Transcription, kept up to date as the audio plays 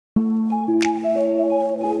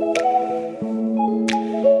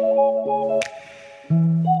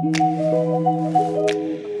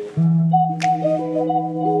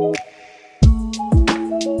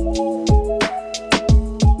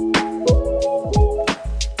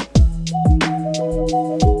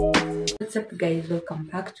up, guys? Welcome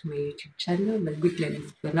back to my YouTube channel. My good name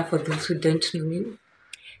is Fiona, for those who don't know me.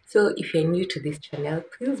 So if you're new to this channel,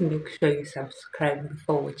 please make sure you subscribe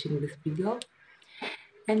before watching this video.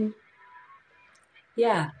 And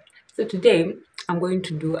yeah, so today I'm going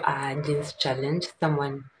to do a jeans challenge.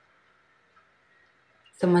 Someone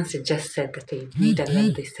suggested that I did, and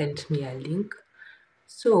then they sent me a link.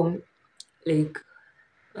 So like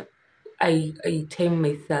I time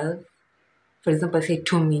myself. For example, I say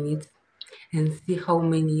 2 minutes, and see how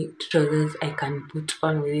many trousers I can put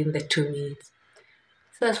on within the 2 minutes.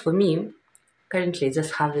 So as for me, currently I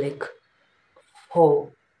just have like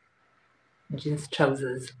 4 jeans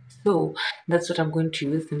trousers. So that's what I'm going to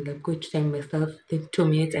use, and I'm going to time myself in 2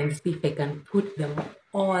 minutes and see if I can put them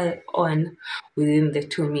all on within the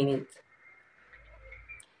 2 minutes.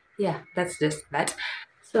 Yeah, that's just that.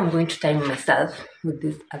 So I'm going to time myself with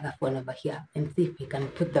this other phone over here and see if I can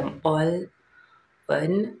put them all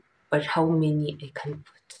on, but how many I can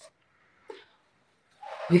put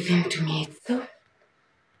within 2 minutes. So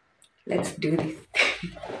let's do this.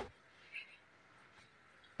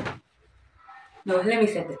 No, let me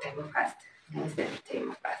set the timer first.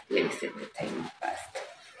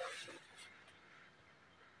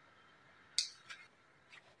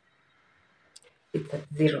 It's at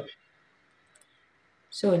 0.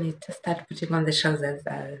 So when it start putting on the trousers,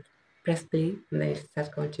 I'll press play and then it starts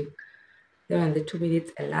counting. Then when the 2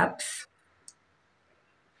 minutes elapse,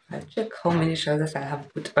 I'll check how many trousers I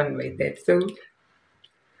have put on by then. So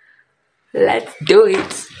let's do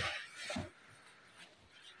it.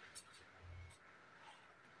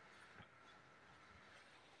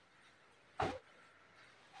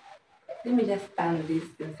 Let me just stand this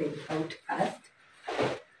thing out first.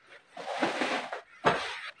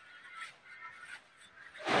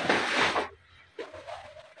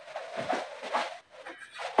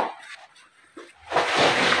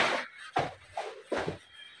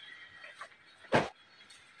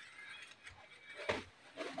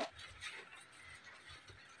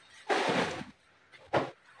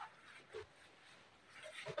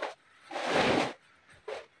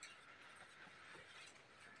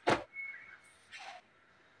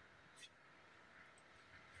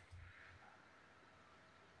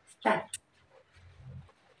 Start.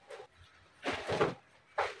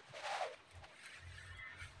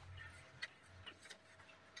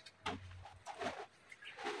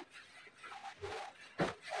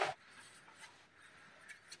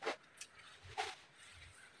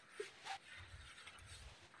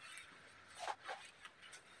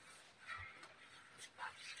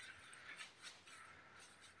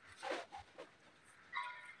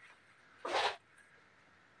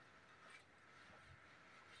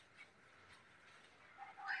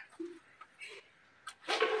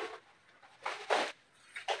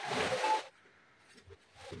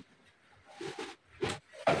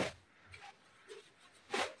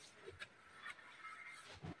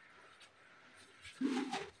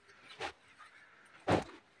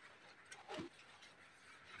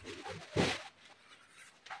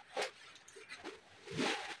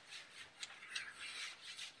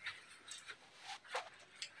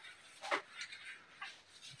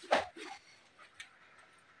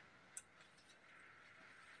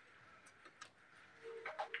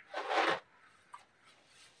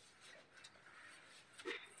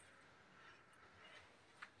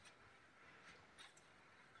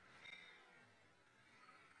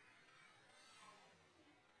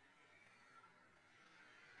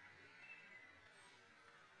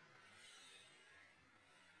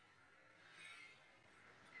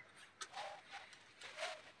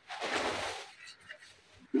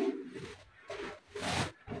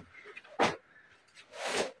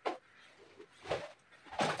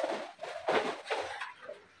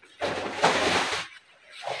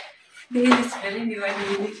 This is telling me 1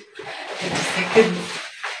 minute, 30 seconds.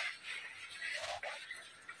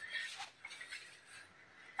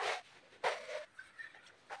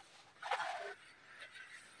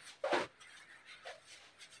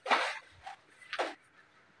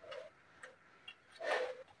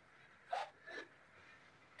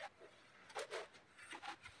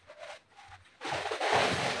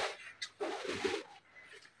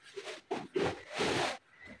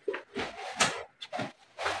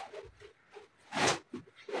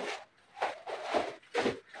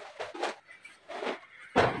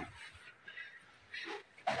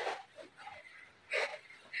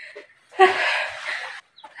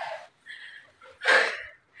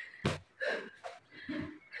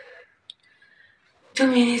 Two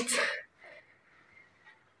minutes,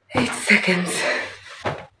 8 seconds.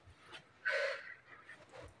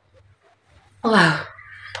 Wow,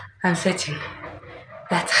 I'm sweating.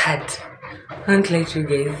 That's hard. I won't lie to you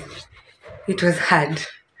guys. It was hard.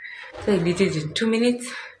 So I did it in 2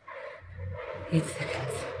 minutes, 8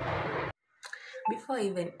 seconds. Before I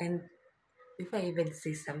even end, before I even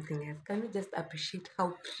say something else, can we just appreciate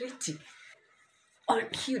how pretty or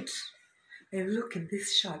cute I look in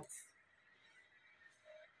these shots?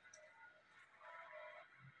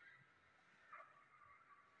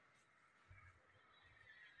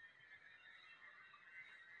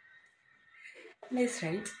 Nice,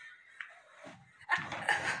 right?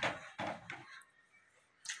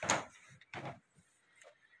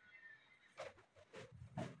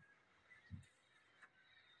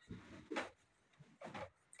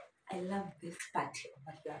 I love this party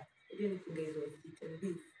over here. I don't know if you guys will see it in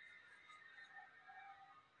this.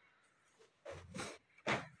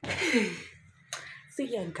 So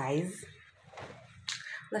yeah, guys,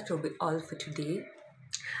 that will be all for today.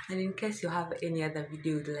 And in case you have any other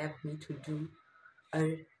video you'd like me to do,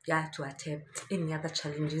 or yeah, to attempt any other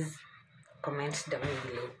challenges, comment down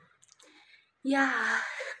below. Yeah,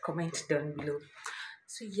 comment down below.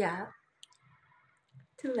 So yeah,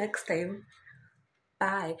 till next time.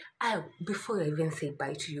 Bye. Before I even say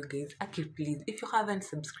bye to you guys, Aki, please, if you haven't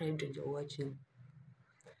subscribed and you're watching,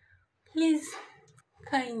 please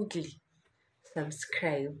kindly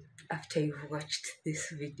subscribe after you've watched this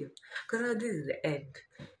video. Because now this is the end.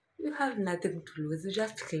 You have nothing to lose. You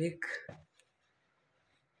just click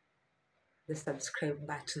the subscribe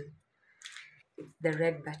button. It's the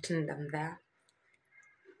red button down there.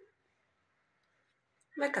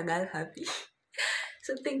 Make a girl happy.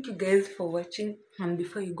 So thank you guys for watching. And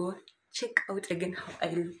before you go, check out again how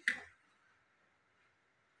I look.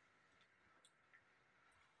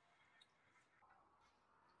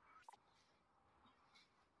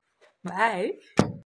 Bye.